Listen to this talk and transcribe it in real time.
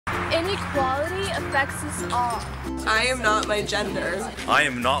Inequality affects us all. I am not my gender. I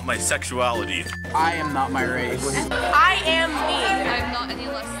am not my sexuality. I am not my race. I am me. I'm not any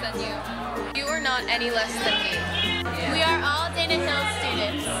less than you. You are not any less than me. We are all Dana Hill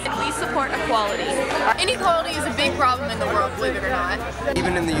students. And we support equality. Inequality is a big problem in the world, believe it or not.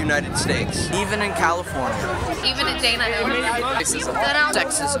 Even in the United States. Even in California. Even in Dana Hill. Racism.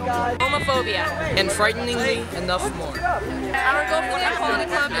 Sexism. Homophobia. And frighteningly enough more. Our goal for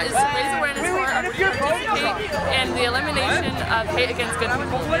Equality Club is to raise awareness for participate and the elimination of hate against good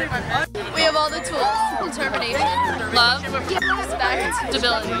people. We have all the tools: determination, Love, respect,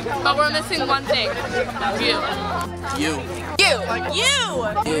 stability. But we're missing one thing. You. You. You. You.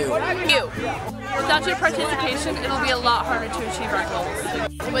 You. Without your participation, it'll be a lot harder to achieve our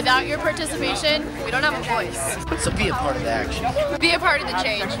goals. Without your participation, we don't have a voice. So be a part of the action. Be a part of the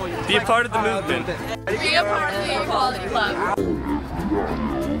change. Be a part of the movement. Be a part of the Equality Club.